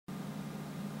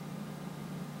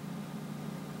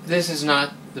This is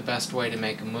not the best way to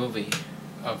make a movie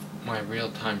of my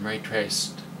real-time ray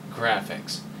traced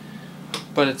graphics,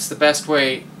 but it's the best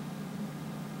way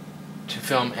to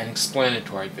film an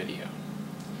explanatory video.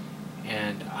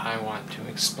 And I want to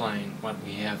explain what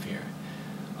we have here.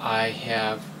 I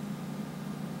have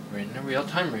written a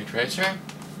real-time ray tracer,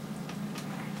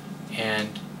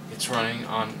 and it's running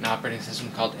on an operating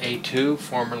system called A2,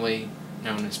 formerly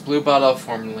known as Blue Bottle,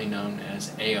 formerly known as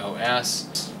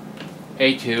AOS.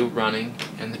 A2 running,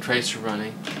 and the tracer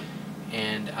running,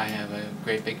 and I have a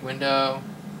great big window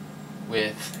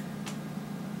with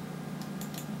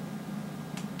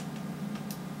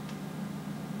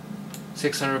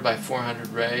 .600 by 400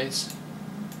 rays,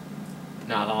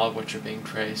 not all of which are being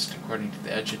traced according to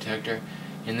the edge detector,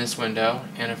 in this window,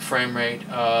 and a frame rate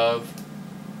of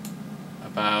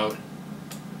about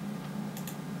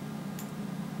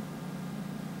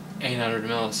 800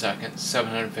 milliseconds,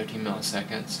 750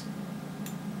 milliseconds.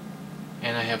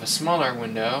 And I have a smaller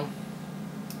window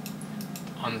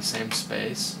on the same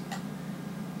space,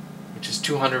 which is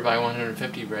 200 by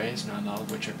 150 rays, not all of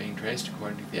which are being traced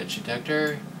according to the edge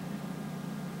detector.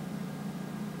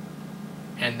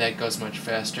 And that goes much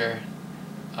faster,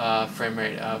 frame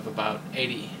rate of about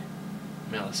 80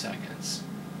 milliseconds.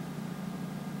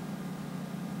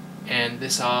 And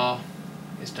this all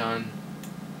is done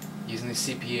using the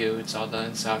CPU. It's all done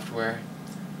in software.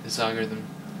 This algorithm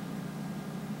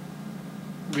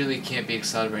really can't be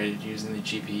accelerated using the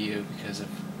GPU because of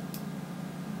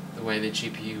the way the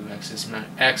GPU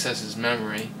accesses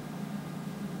memory.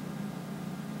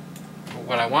 But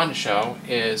what I want to show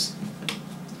is,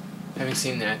 having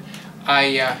seen that,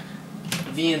 I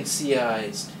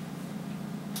VNCized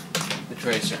the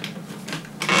tracer.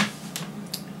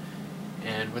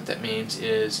 And what that means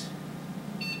is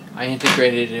I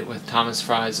integrated it with Thomas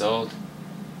Fry's old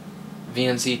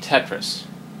VNC Tetris,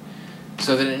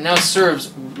 so that it now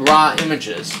serves raw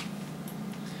images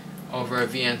over a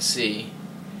VNC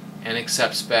and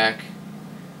accepts back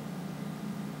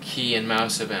key and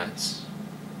mouse events.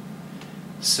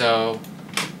 So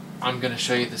I'm going to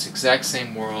show you this exact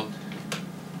same world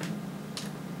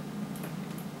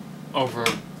over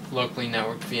locally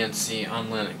networked VNC on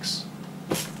Linux.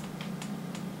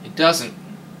 It doesn't,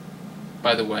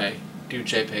 by the way, do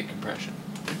JPEG compression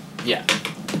yet.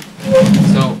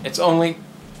 So it's only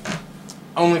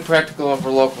practical over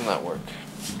local network.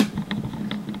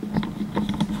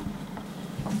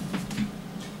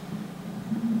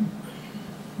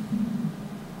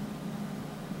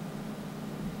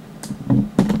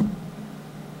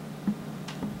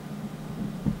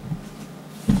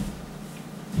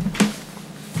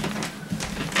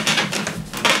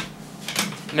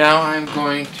 Now I'm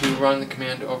going to run the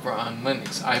command over on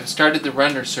Linux. I've started the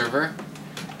render server.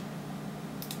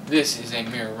 This is a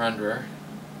mirror renderer.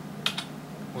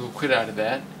 We'll quit out of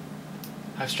that.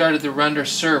 I've started the render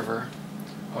server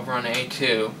over on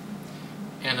A2,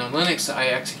 and on Linux I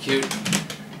execute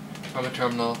from a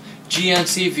terminal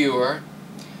GNC viewer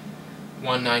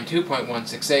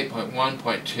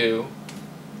 192.168.1.2.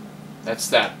 That's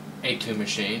that A2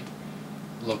 machine,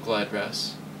 local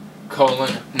address,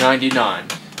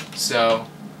 :99. So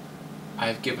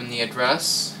I've given the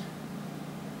address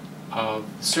of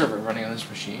the server running on this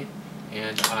machine,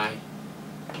 and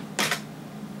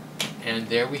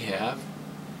there we have.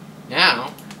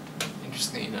 Now,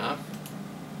 interestingly enough,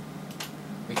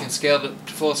 we can scale it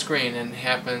to full screen, and it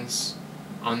happens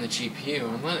on the GPU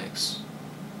on Linux.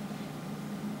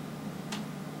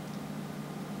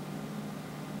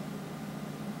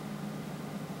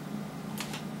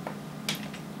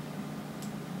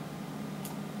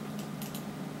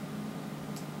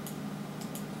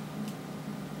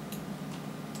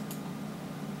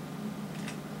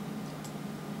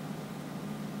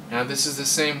 Now this is the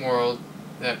same world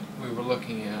that we were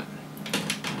looking at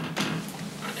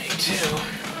on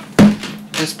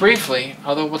A2. Just briefly,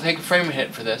 although we'll take a frame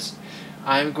hit for this,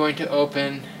 I'm going to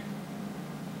open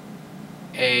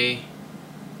a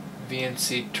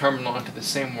VNC terminal onto the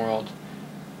same world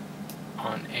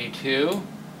on A2,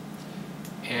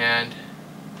 and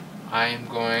I am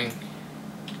going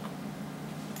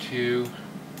to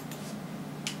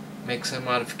make some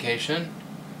modification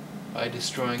by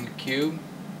destroying a cube.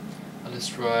 I'll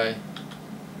destroy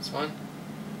this one,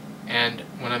 and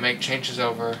when I make changes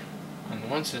over on the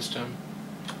one system,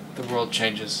 the world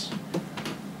changes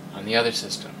on the other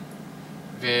system.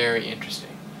 Very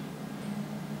interesting.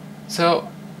 So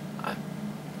I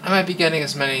might be getting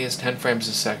as many as 10 frames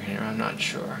a second here, I'm not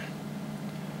sure.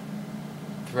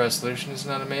 The resolution is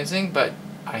not amazing, but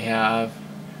I have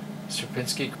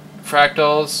Sierpinski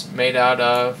fractals made out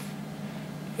of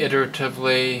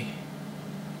iteratively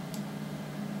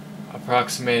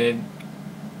approximated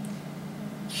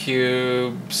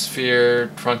cube,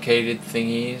 sphere, truncated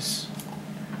thingies,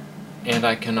 and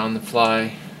I can on the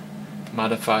fly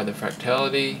modify the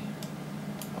fractality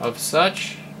of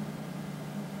such.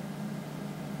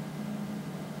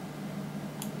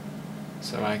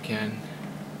 So I can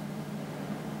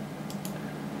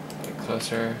get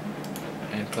closer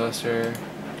and closer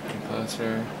and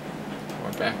closer,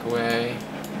 or back away.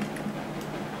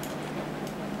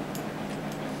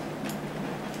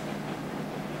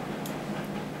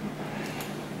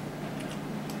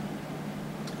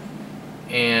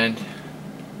 And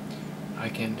I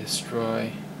can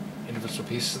destroy individual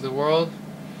pieces of the world.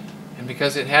 And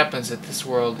because it happens that this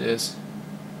world is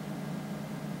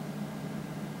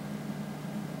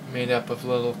made up of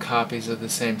little copies of the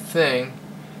same thing,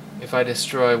 if I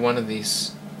destroy one of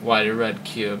these white or red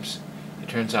cubes, it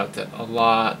turns out that a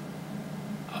lot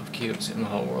of cubes in the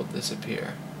whole world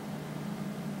disappear.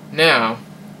 Now,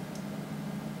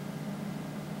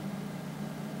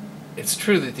 it's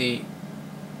true that the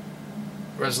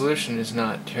resolution is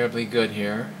not terribly good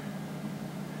here,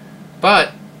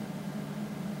 but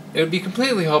it would be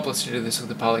completely hopeless to do this with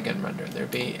a polygon render. There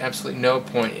would be absolutely no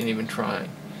point in even trying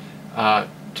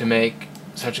to make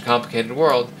such a complicated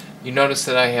world. You notice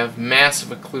that I have massive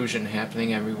occlusion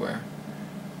happening everywhere.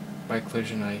 By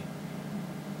occlusion,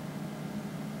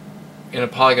 in a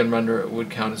polygon render it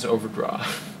would count as overdraw.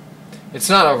 It's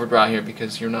not overdraw here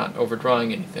because you're not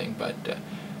overdrawing anything, but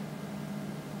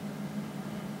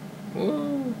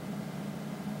woo.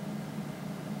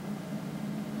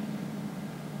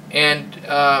 And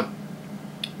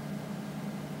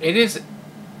there's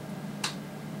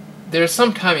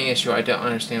some timing issue I don't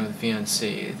understand with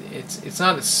VNC. It's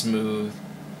not as smooth,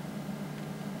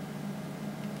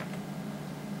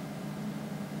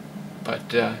 but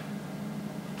that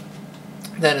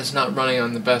is not running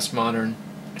on the best modern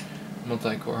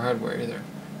multi-core hardware either.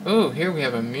 Ooh, here we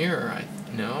have a mirror.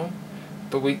 No,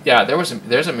 but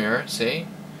there's a mirror. See.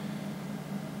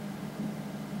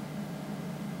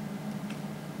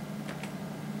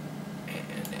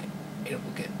 It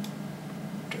will get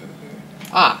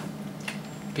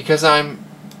because I'm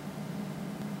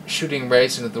shooting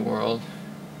rays into the world,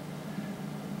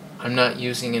 I'm not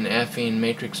using an affine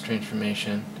matrix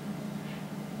transformation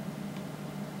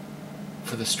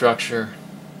for the structure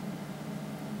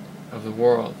of the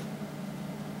world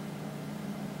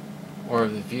or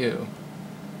of the view.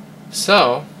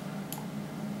 So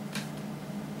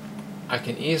I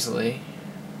can easily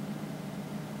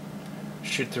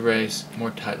shoot the rays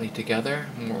more tightly together,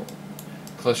 more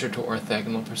closer to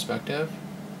orthogonal perspective,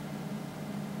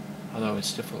 although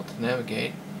it's difficult to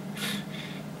navigate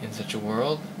in such a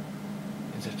world,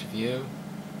 in such a view.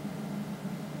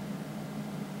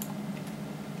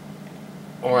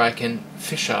 Or I can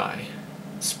fisheye,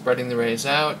 spreading the rays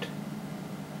out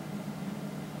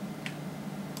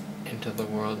until the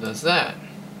world does that.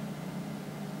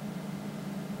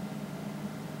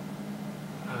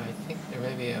 I think there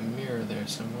may be a mirror there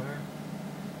somewhere.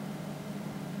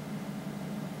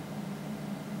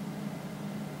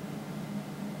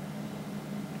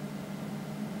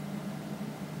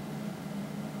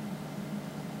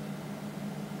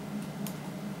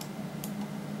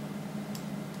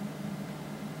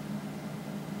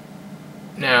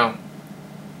 Now,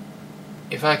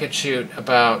 if I could shoot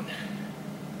about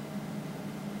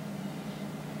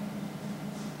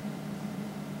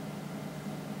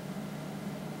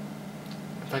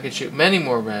many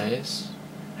more rays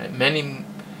at many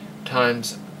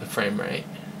times the frame rate,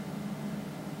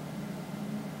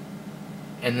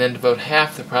 and then devote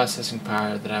half the processing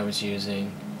power that I was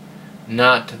using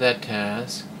not to that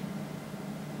task,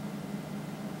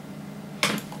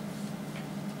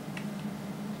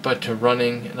 but to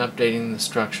running and updating the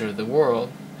structure of the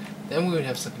world, then we would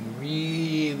have something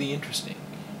really interesting.